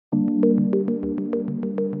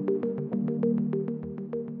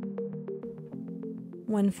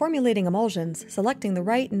When formulating emulsions, selecting the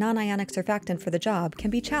right non-ionic surfactant for the job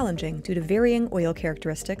can be challenging due to varying oil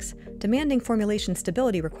characteristics, demanding formulation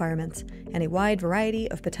stability requirements, and a wide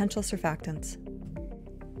variety of potential surfactants.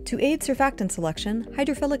 To aid surfactant selection,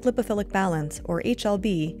 hydrophilic lipophilic balance, or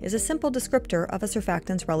HLB, is a simple descriptor of a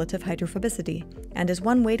surfactant's relative hydrophobicity, and is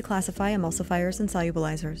one way to classify emulsifiers and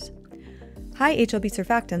solubilizers. High HLB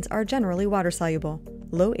surfactants are generally water-soluble.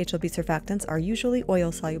 Low HLB surfactants are usually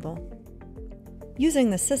oil-soluble.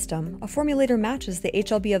 Using this system, a formulator matches the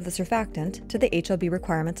HLB of the surfactant to the HLB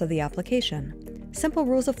requirements of the application. Simple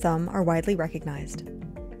rules of thumb are widely recognized.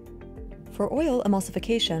 For oil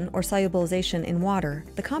emulsification or solubilization in water,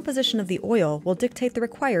 the composition of the oil will dictate the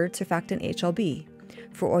required surfactant HLB.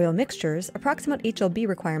 For oil mixtures, approximate HLB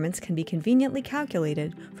requirements can be conveniently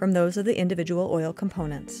calculated from those of the individual oil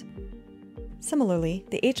components. Similarly,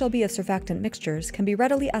 the HLB of surfactant mixtures can be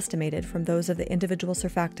readily estimated from those of the individual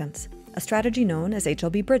surfactants, a strategy known as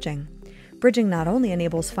HLB bridging. Bridging not only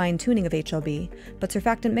enables fine-tuning of HLB, but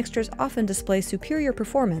surfactant mixtures often display superior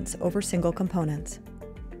performance over single components.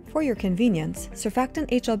 For your convenience,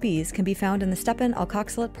 surfactant HLBs can be found in the Stepan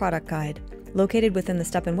Alkoxylate Product Guide, located within the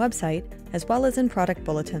Stepan website, as well as in product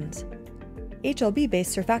bulletins.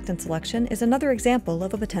 HLB-based surfactant selection is another example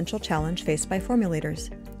of a potential challenge faced by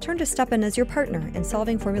formulators. Turn to Stepan as your partner in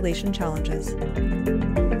solving formulation challenges.